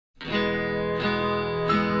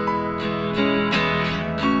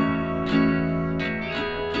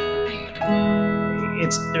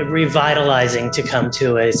revitalizing to come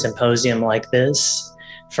to a symposium like this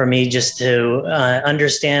for me, just to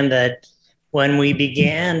understand that when we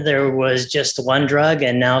began, there was just one drug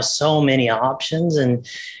and now so many options. And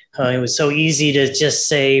it was so easy to just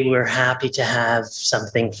say, we're happy to have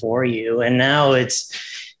something for you. And now it's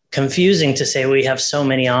confusing to say we have so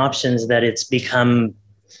many options that it's become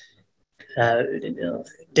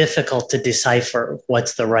difficult to decipher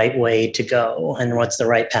what's the right way to go and what's the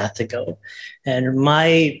right path to go. And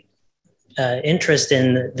my interest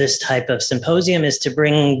in this type of symposium is to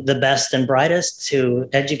bring the best and brightest to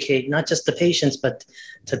educate not just the patients, but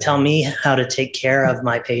to tell me how to take care of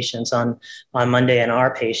my patients on Monday and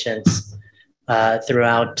our patients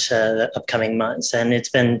throughout the upcoming months. And it's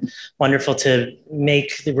been wonderful to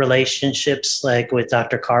make the relationships like with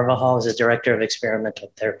Dr. Carvajal as the Director of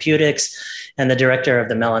Experimental Therapeutics and the Director of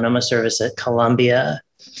the Melanoma Service at Columbia.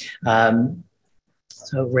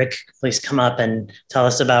 So Rick, please come up and tell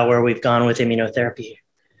us about where we've gone with immunotherapy.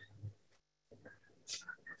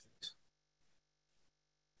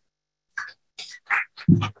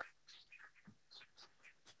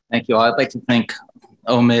 Thank you all. I'd like to thank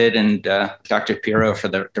Omid and Dr. Piro for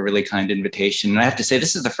the really kind invitation. And I have to say,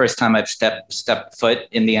 this is the first time I've stepped foot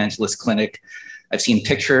in the Angeles Clinic. I've seen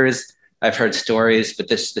pictures, I've heard stories, but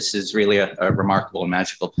this is really a remarkable and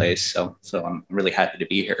magical place. So I'm really happy to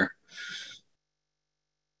be here.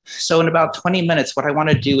 So in about 20 minutes, what I want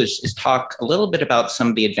to do is talk a little bit about some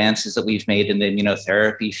of the advances that we've made in the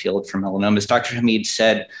immunotherapy field for melanoma. As Dr. Hamid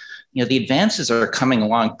said, the advances are coming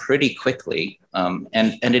along pretty quickly.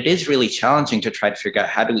 And it is really challenging to try to figure out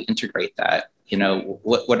how do we integrate that?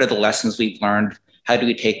 What are the lessons we've learned? How do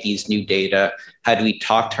we take these new data? How do we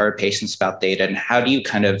talk to our patients about data? And how do you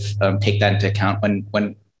kind of take that into account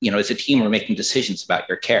when as a team, we're making decisions about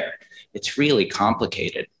your care? It's really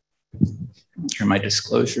complicated. Here are my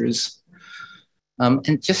disclosures.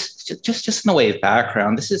 And just in the way of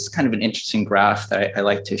background, this is kind of an interesting graph that I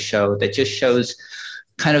like to show that just shows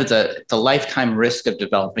kind of the lifetime risk of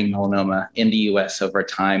developing melanoma in the US over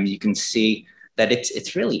time. You can see that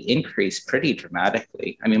it's really increased pretty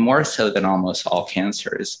dramatically. I mean, more so than almost all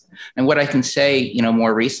cancers. And what I can say,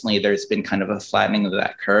 more recently, there's been kind of a flattening of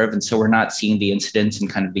that curve. And so we're not seeing the incidence in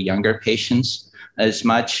kind of the younger patients as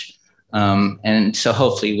much. And so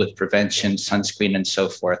hopefully with prevention, sunscreen, and so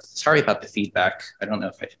forth. Sorry about the feedback. I don't know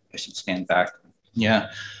if I should stand back.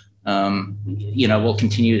 Yeah. We'll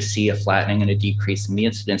continue to see a flattening and a decrease in the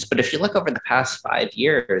incidence. But if you look over the past 5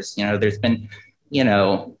 years, there's been,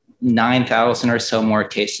 9,000 or so more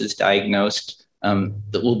cases diagnosed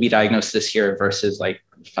that will be diagnosed this year versus like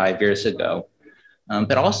 5 years ago.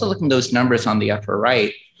 But also looking at those numbers on the upper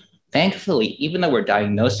right, thankfully, even though we're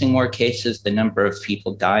diagnosing more cases, the number of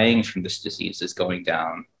people dying from this disease is going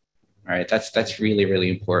down. All right, that's really,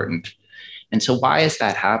 really important. And so why is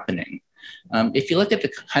that happening? If you look at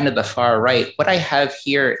the kind of the far right, what I have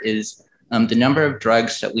here is the number of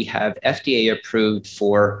drugs that we have FDA approved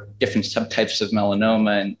for different subtypes of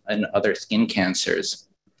melanoma and other skin cancers.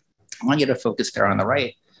 I want you to focus there on the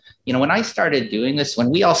right. When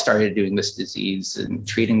we all started doing this disease and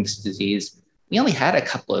treating this disease, we only had a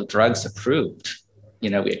couple of drugs approved. We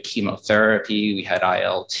had chemotherapy, we had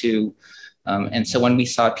IL-2. And so when we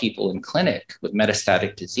saw people in clinic with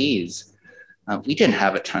metastatic disease, we didn't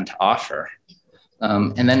have a ton to offer.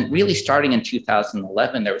 And then really starting in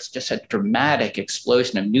 2011, there was just a dramatic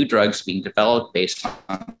explosion of new drugs being developed based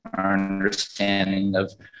on our understanding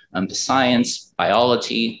of the science,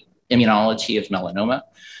 biology, immunology of melanoma.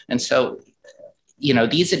 And so,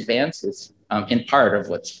 these advances in part of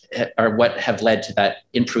what have led to that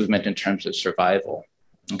improvement in terms of survival.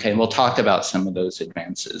 Okay, and we'll talk about some of those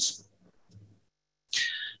advances.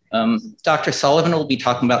 Dr. Sullivan will be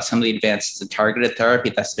talking about some of the advances in targeted therapy.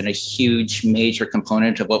 That's been a huge, major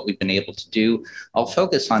component of what we've been able to do. I'll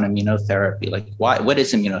focus on immunotherapy, like what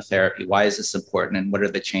is immunotherapy? Why is this important? And what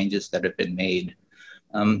are the changes that have been made?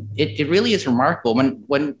 It really is remarkable.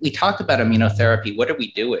 When we talk about immunotherapy, what are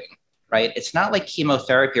we doing, right? It's not like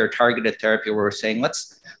chemotherapy or targeted therapy where we're saying,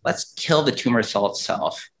 let's kill the tumor cell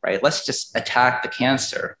itself, right? Let's just attack the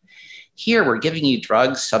cancer. Here, we're giving you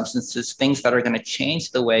drugs, substances, things that are going to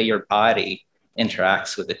change the way your body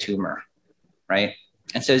interacts with the tumor, right?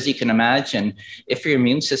 And so as you can imagine, if your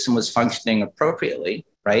immune system was functioning appropriately,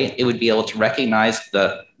 right, it would be able to recognize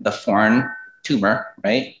the foreign tumor,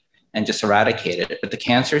 right, and just eradicate it. But the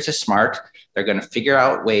cancers are smart. They're going to figure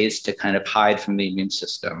out ways to kind of hide from the immune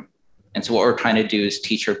system. And so what we're trying to do is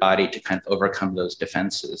teach your body to kind of overcome those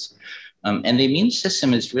defenses. And the immune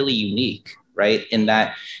system is really unique, right, in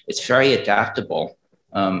that it's very adaptable.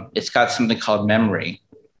 It's got something called memory.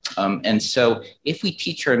 And so if we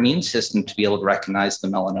teach our immune system to be able to recognize the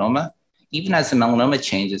melanoma, even as the melanoma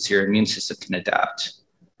changes, your immune system can adapt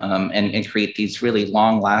and create these really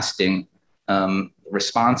long-lasting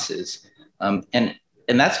responses. And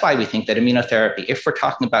that's why we think that immunotherapy, if we're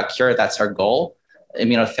talking about cure, that's our goal.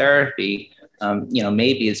 Immunotherapy,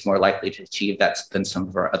 maybe is more likely to achieve that than some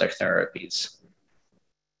of our other therapies.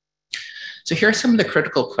 So here are some of the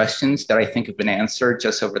critical questions that I think have been answered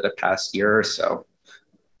just over the past year or so.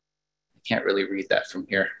 I can't really read that from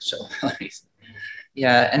here, so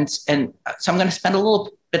yeah, and so I'm going to spend a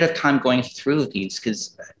little bit of time going through these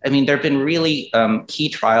because, there have been really key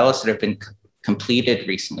trials that have been completed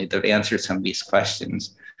recently that have answered some of these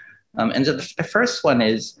questions. And so the first one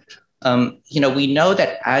is, we know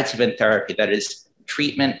that adjuvant therapy, that is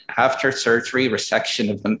treatment after surgery, resection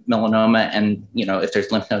of the melanoma, and if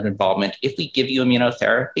there's lymph node involvement, if we give you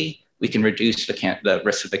immunotherapy, we can reduce the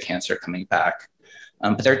risk of the cancer coming back.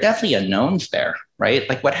 But there are definitely unknowns there, right?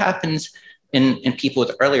 Like what happens in people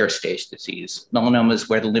with earlier stage disease, melanomas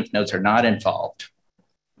where the lymph nodes are not involved.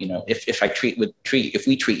 If we treat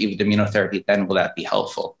you with immunotherapy, then will that be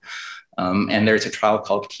helpful? And there's a trial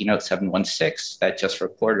called Keynote 716 that just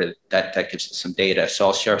reported that gives us some data. So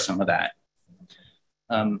I'll share some of that.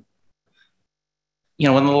 One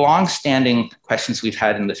of the long-standing questions we've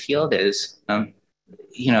had in the field is,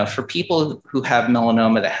 for people who have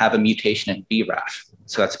melanoma that have a mutation in BRAF,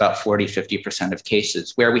 so that's about 40–50% of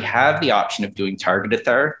cases, where we have the option of doing targeted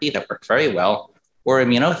therapy that work very well, or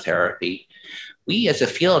immunotherapy, we as a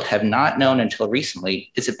field have not known until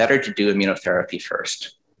recently, is it better to do immunotherapy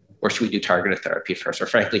first? Or should we do targeted therapy first? Or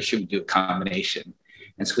frankly, should we do a combination?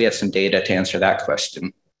 And so we have some data to answer that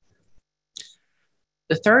question.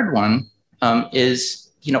 The third one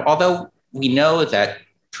is, although we know that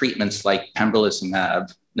treatments like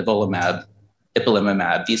pembrolizumab, nivolumab,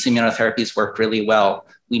 ipilimumab, these immunotherapies work really well,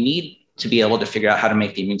 we need to be able to figure out how to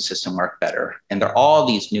make the immune system work better. And there are all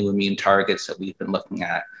these new immune targets that we've been looking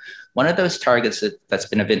at. One of those targets that's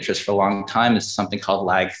been of interest for a long time is something called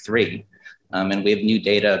LAG3. And we have new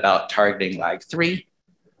data about targeting LAG3.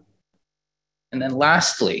 And then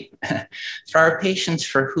lastly, for our patients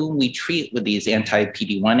for whom we treat with these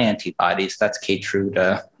anti-PD-1 antibodies, that's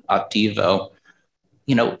Keytruda, Opdivo,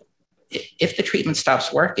 if the treatment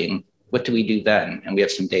stops working, what do we do then? And we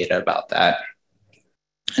have some data about that.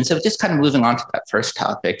 And so just kind of moving on to that first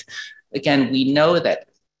topic, again, we know that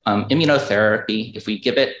immunotherapy, if we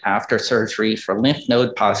give it after surgery for lymph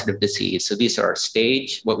node positive disease, so these are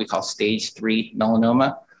what we call stage 3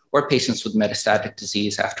 melanoma, or patients with metastatic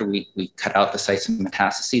disease after we cut out the sites of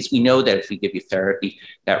metastases, we know that if we give you therapy,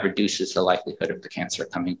 that reduces the likelihood of the cancer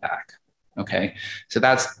coming back. Okay, so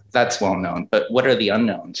that's well known. But what are the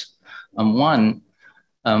unknowns? One,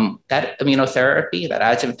 that immunotherapy, that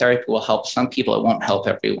adjuvant therapy will help some people, it won't help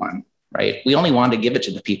everyone, right? We only want to give it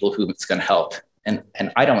to the people who it's going to help. And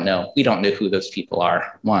I don't know, we don't know who those people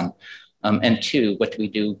are, one. And two, what do we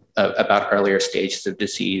do about earlier stages of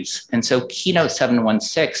disease? And so Keynote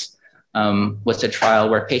 716 was a trial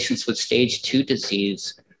where patients with stage 2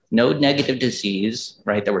 disease, node negative disease,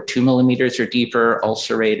 right, that were 2 millimeters or deeper,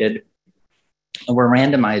 ulcerated, and were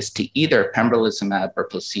randomized to either pembrolizumab or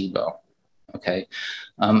placebo, okay?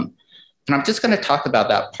 And I'm just going to talk about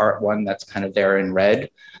that part 1 that's kind of there in red.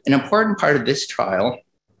 An important part of this trial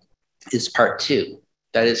is part 2.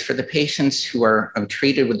 That is for the patients who are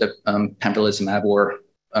treated with the pembrolizumab or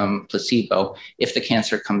placebo. If the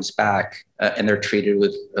cancer comes back and they're treated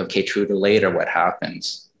with Keytruda later, what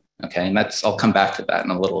happens? Okay, and I'll come back to that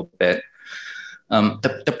in a little bit.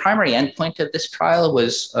 The primary endpoint of this trial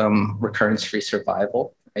was recurrence-free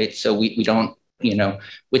survival, right? So we don't,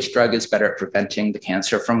 which drug is better at preventing the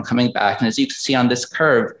cancer from coming back. And as you can see on this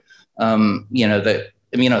curve, the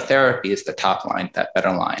immunotherapy is the top line, that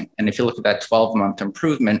better line. And if you look at that 12-month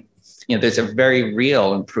improvement, there's a very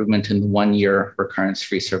real improvement in the 1-year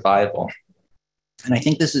recurrence-free survival. And I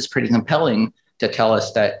think this is pretty compelling to tell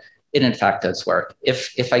us that it in fact does work.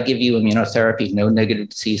 If I give you immunotherapy, no negative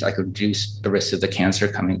disease, I could reduce the risk of the cancer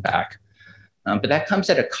coming back. But that comes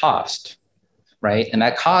at a cost, right? And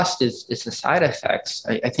that cost is the side effects.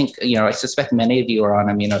 I think, I suspect many of you are on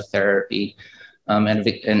immunotherapy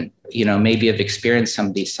and maybe have experienced some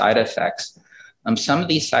of these side effects. Some of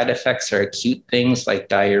these side effects are acute things like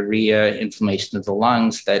diarrhea, inflammation of the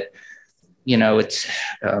lungs that, it's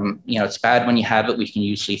bad when you have it, we can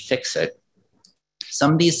usually fix it.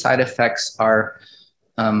 Some of these side effects are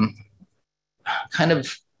kind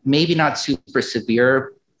of maybe not super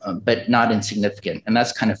severe, but not insignificant. And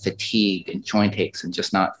that's kind of fatigue and joint aches and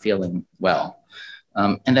just not feeling well.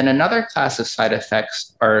 And then another class of side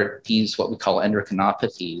effects are these, what we call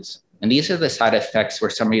endocrinopathies, And these are the side effects where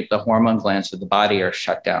some of the hormone glands of the body are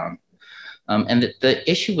shut down. And the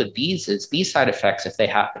issue with these is these side effects, if they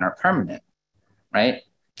happen, are permanent, right?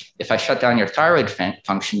 If I shut down your thyroid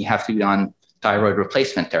function, you have to be on thyroid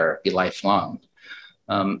replacement therapy lifelong.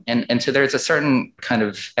 And so there's a certain kind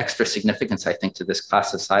of extra significance, I think, to this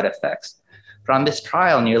class of side effects. But on this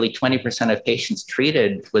trial, nearly 20% of patients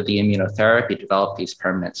treated with the immunotherapy developed these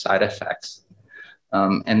permanent side effects.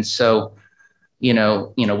 And so,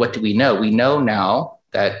 what do we know? We know now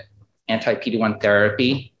that anti-PD-1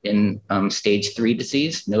 therapy in stage 3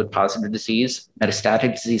 disease, node-positive disease,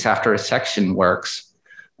 metastatic disease after resection works.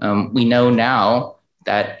 We know now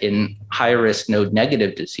that in high-risk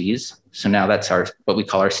node-negative disease, so now that's what we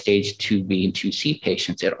call our stage 2B and 2C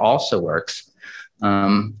patients, it also works.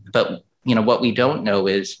 But what we don't know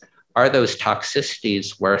is, are those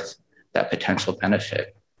toxicities worth that potential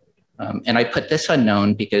benefit? And I put this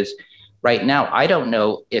unknown because right now, I don't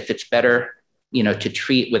know if it's better, to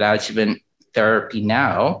treat with adjuvant therapy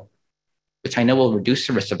now, which I know will reduce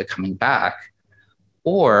the risk of it coming back,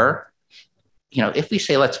 or, if we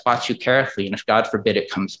say, let's watch you carefully, and if God forbid it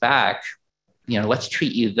comes back, let's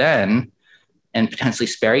treat you then and potentially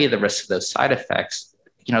spare you the risk of those side effects.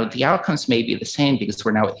 The outcomes may be the same because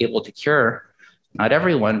we're now able to cure not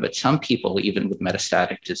everyone, but some people even with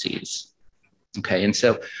metastatic disease. Okay, and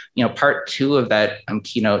so part 2 of that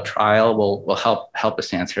keynote trial will help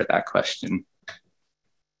us answer that question.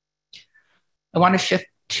 I want to shift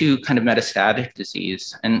to kind of metastatic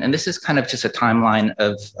disease, and this is kind of just a timeline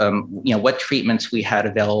of what treatments we had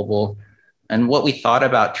available and what we thought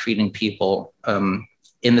about treating people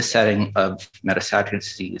in the setting of metastatic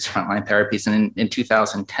disease, frontline therapies. And in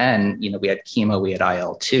 2010, we had chemo, we had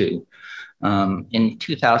IL-2. In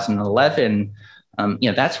 2011,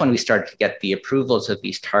 that's when we started to get the approvals of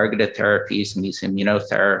these targeted therapies and these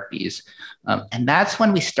immunotherapies. And that's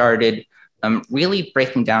when we started really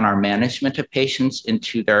breaking down our management of patients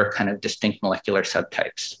into their kind of distinct molecular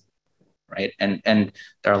subtypes, right? And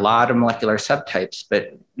there are a lot of molecular subtypes,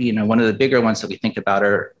 but, one of the bigger ones that we think about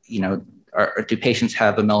are, do patients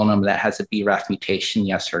have a melanoma that has a BRAF mutation,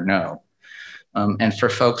 yes or no? And for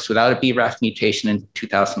folks without a BRAF mutation in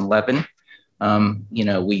 2011,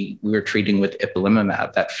 we were treating with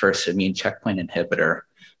ipilimumab, that first immune checkpoint inhibitor.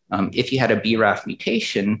 If you had a BRAF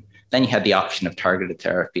mutation, then you had the option of targeted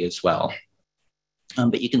therapy as well.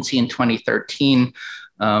 But you can see in 2013,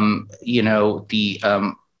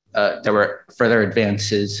 there were further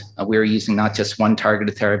advances. We were using not just one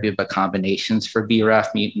targeted therapy, but combinations for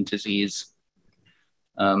BRAF mutant disease.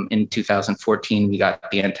 In 2014, we got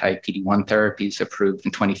the anti-PD-1 therapies approved.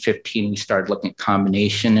 In 2015, we started looking at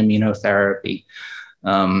combination immunotherapy.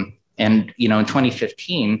 And, in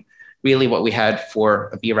 2015, really what we had for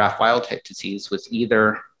a BRAF wild type disease was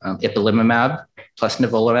either ipilimumab plus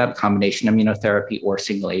nivolumab combination immunotherapy or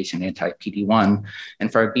single agent anti-PD-1.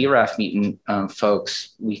 And for our BRAF mutant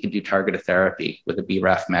folks, we could do targeted therapy with a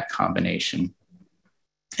BRAF MEK combination.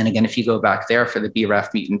 And again, if you go back there for the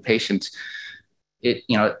BRAF mutant patients,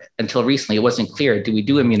 until recently, it wasn't clear, do we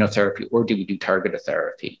do immunotherapy or do we do targeted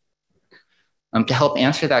therapy? To help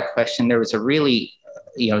answer that question, there was a really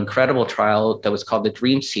incredible trial that was called the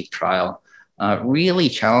DreamSeq trial. Really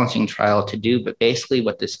challenging trial to do, but basically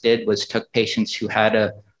what this did was took patients who had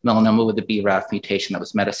a melanoma with a BRAF mutation that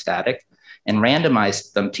was metastatic and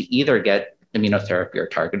randomized them to either get immunotherapy or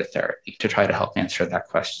targeted therapy to try to help answer that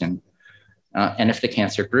question. And if the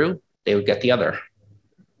cancer grew, they would get the other,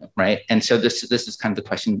 right? And so this is kind of the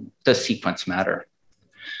question, does sequence matter?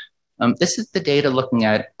 This is the data looking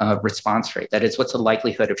at response rate. That is, what's the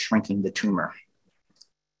likelihood of shrinking the tumor?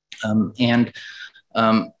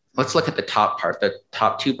 Let's look at the top part, the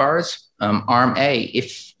top 2 bars. Arm A,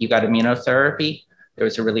 if you got immunotherapy, there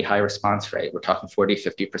was a really high response rate. We're talking 40,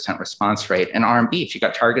 50% response rate. And Arm B, if you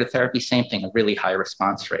got targeted therapy, same thing, a really high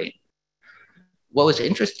response rate. What was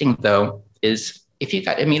interesting, though, is if you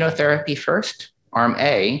got immunotherapy first, Arm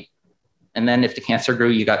A, and then if the cancer grew,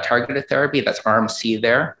 you got targeted therapy, that's Arm C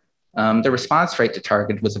there. The response rate to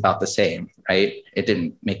target was about the same, right? It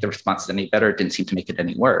didn't make the responses any better. It didn't seem to make it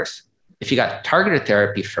any worse. If you got targeted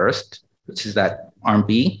therapy first, which is that Arm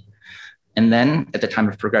B, and then at the time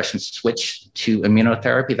of progression switch to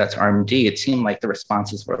immunotherapy, that's Arm D, it seemed like the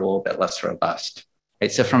responses were a little bit less robust,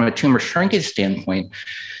 right? So from a tumor shrinkage standpoint,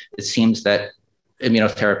 it seems that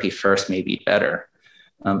immunotherapy first may be better.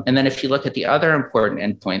 And then if you look at the other important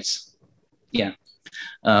endpoints, how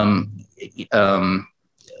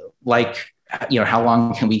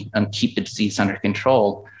long can we keep the disease under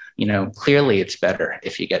control? Clearly it's better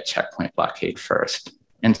if you get checkpoint blockade first.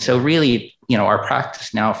 And so really, our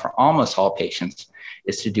practice now for almost all patients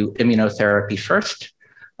is to do immunotherapy first,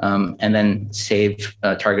 and then save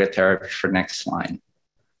targeted therapy for next line.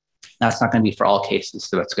 That's not going to be for all cases,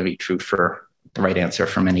 so that's going to be true for the right answer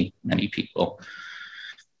for many, many people.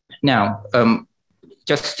 Now,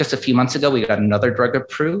 just a few months ago, we got another drug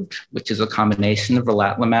approved, which is a combination of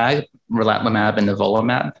relatlimab and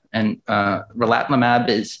nivolumab. And relatlimab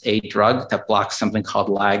is a drug that blocks something called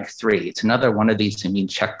LAG3. It's another one of these immune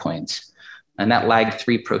checkpoints. And that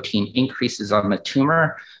LAG3 protein increases on the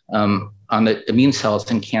tumor, on the immune cells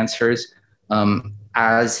in cancers,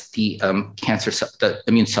 as the the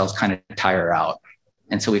immune cells kind of tire out.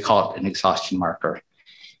 And so we call it an exhaustion marker.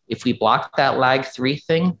 If we block that LAG3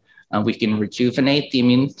 thing, we can rejuvenate the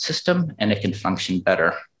immune system and it can function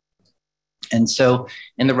better. And so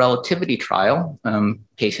in the relativity trial,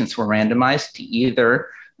 patients were randomized to either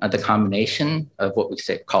the combination of what we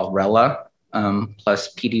call RELA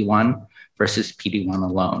plus PD-1 versus PD-1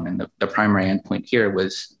 alone. And the primary endpoint here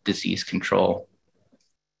was disease control.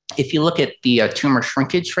 If you look at the tumor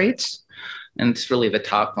shrinkage rates, and it's really the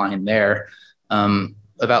top line there,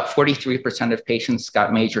 about 43% of patients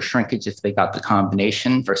got major shrinkage if they got the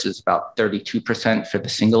combination versus about 32% for the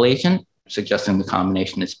single agent, suggesting the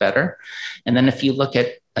combination is better. And then if you look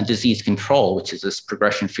at a disease control, which is this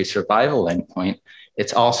progression-free survival endpoint,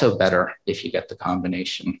 it's also better if you get the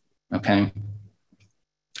combination, okay?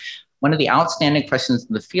 One of the outstanding questions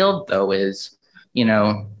in the field, though, is, you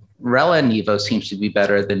know, Rela-Nivo seems to be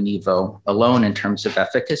better than Nivo alone in terms of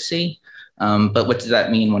efficacy, but what does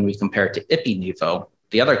that mean when we compare it to Ipi-Nivo,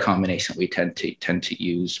 the other combination we tend to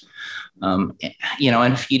use? You know,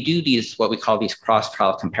 and if you do these, what we call these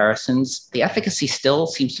cross-trial comparisons, the efficacy still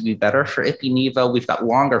seems to be better for Ipi-Nivo. We've got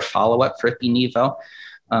longer follow-up for Ipi-Nivo.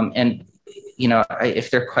 And, you know,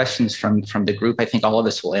 if there are questions from the group, I think all of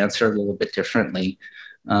us will answer a little bit differently.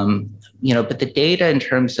 You know, but the data in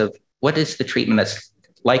terms of what is the treatment that's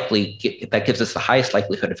likely, that gives us the highest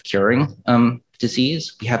likelihood of curing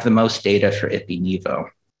disease, we have the most data for Ipi-Nivo.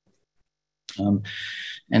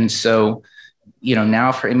 And so, you know,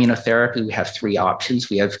 now for immunotherapy, we have three options.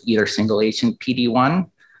 We have either single agent PD-1,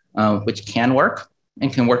 which can work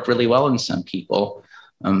and can work really well in some people,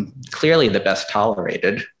 clearly the best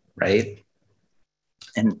tolerated, right?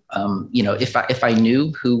 And, you know, if I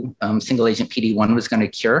knew who single agent PD-1 was going to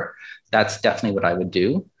cure, that's definitely what I would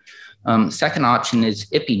do. Second option is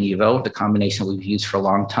Ipi-Nivo, the combination we've used for a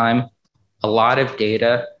long time. A lot of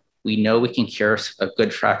data. We know we can cure a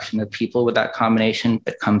good fraction of people with that combination,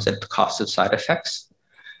 but comes at the cost of side effects.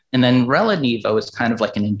 And then Rela-Nivo is kind of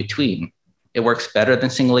like an in-between. It works better than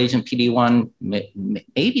single agent PD-1,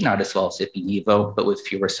 maybe not as well as Ipi-Nivo, but with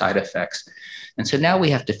fewer side effects. And so now we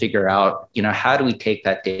have to figure out, you know, how do we take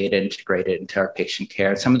that data and integrate it into our patient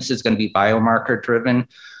care? Some of this is going to be biomarker driven.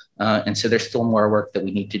 And so there's still more work that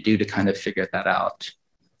we need to do to kind of figure that out.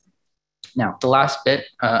 Now, the last bit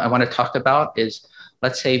I want to talk about is,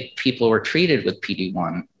 let's say people were treated with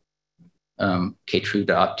PD-1, Keytruda,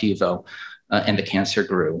 Opdivo, and the cancer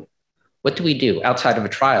grew. What do we do? Outside of a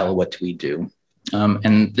trial, what do we do?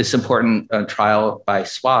 And this important trial by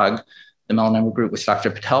SWOG, the melanoma group which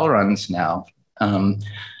Dr. Patel runs now,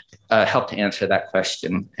 helped to answer that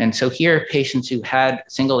question. And so here, patients who had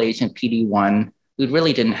single agent PD-1, who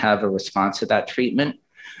really didn't have a response to that treatment,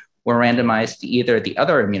 were randomized to either the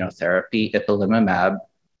other immunotherapy, ipilimumab,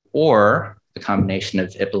 or the combination of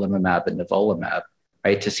ipilimumab and nivolumab,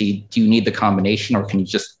 right? To see, do you need the combination or can you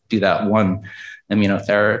just do that one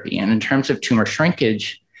immunotherapy? And in terms of tumor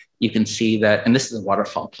shrinkage, you can see that, and this is a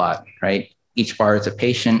waterfall plot, right? Each bar is a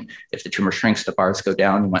patient. If the tumor shrinks, the bars go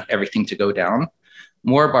down. You want everything to go down.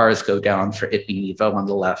 More bars go down for Ipi-Nivo on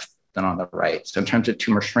the left than on the right. So in terms of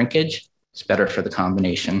tumor shrinkage, it's better for the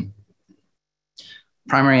combination.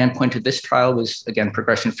 Primary endpoint of this trial was, again,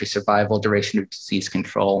 progression-free survival, duration of disease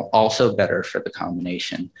control, also better for the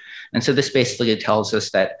combination. And so this basically tells us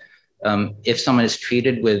that if someone is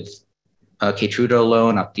treated with Keytruda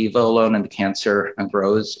alone, Opdivo alone, and the cancer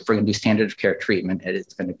grows, if we're going to do standard of care treatment,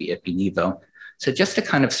 it's going to be Ipi-Nivo. So just to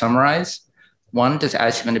kind of summarize, one, does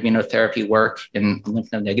adjuvant immunotherapy work in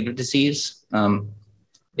lymph node negative disease?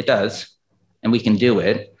 It does, and we can do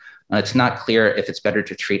it. It's not clear if it's better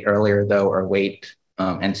to treat earlier, though, or wait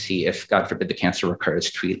and see if, God forbid, the cancer recurs,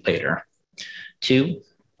 treat later. Two,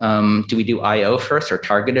 do we do IO first or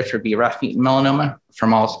targeted for BRAF mutant melanoma?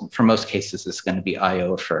 For most cases, it's going to be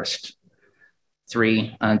IO first.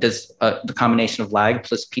 Three, does the combination of LAG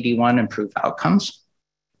plus PD-1 improve outcomes?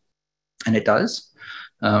 And it does.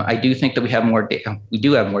 I do think that we have more data. We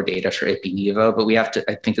do have more data for Ipi-Nivo, but we have to,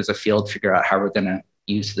 I think, as a field, figure out how we're going to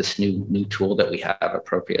use this new tool that we have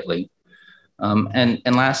appropriately. And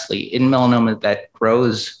lastly, in melanoma that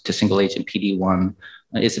grows to single agent PD-1,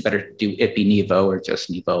 Is it better to do Ipi-Nivo or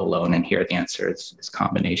just Nivo alone? And here the answer is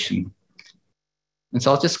combination. And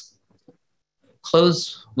so I'll just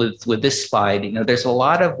close with this slide. There's a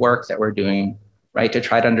lot of work that we're doing, right, to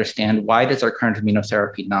try to understand why does our current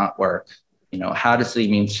immunotherapy not work? How does the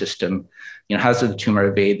immune system, how does the tumor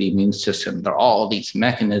evade the immune system? There are all these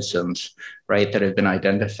mechanisms, right, that have been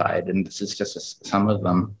identified, and this is just some of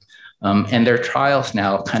them. And there are trials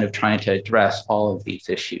now kind of trying to address all of these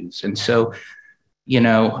issues. And so,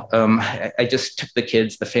 I just took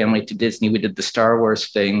the family to Disney. We did the Star Wars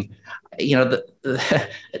thing. The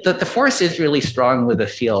force is really strong with the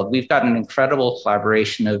field. We've got an incredible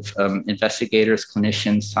collaboration of investigators,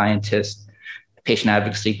 clinicians, scientists, patient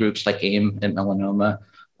advocacy groups like AIM and Melanoma.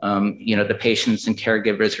 The patients and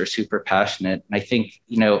caregivers are super passionate. And I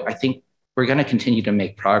think we're going to continue to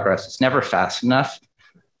make progress. It's never fast enough,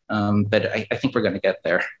 but I think we're going to get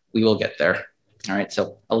there. We will get there. All right,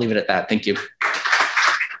 so I'll leave it at that. Thank you.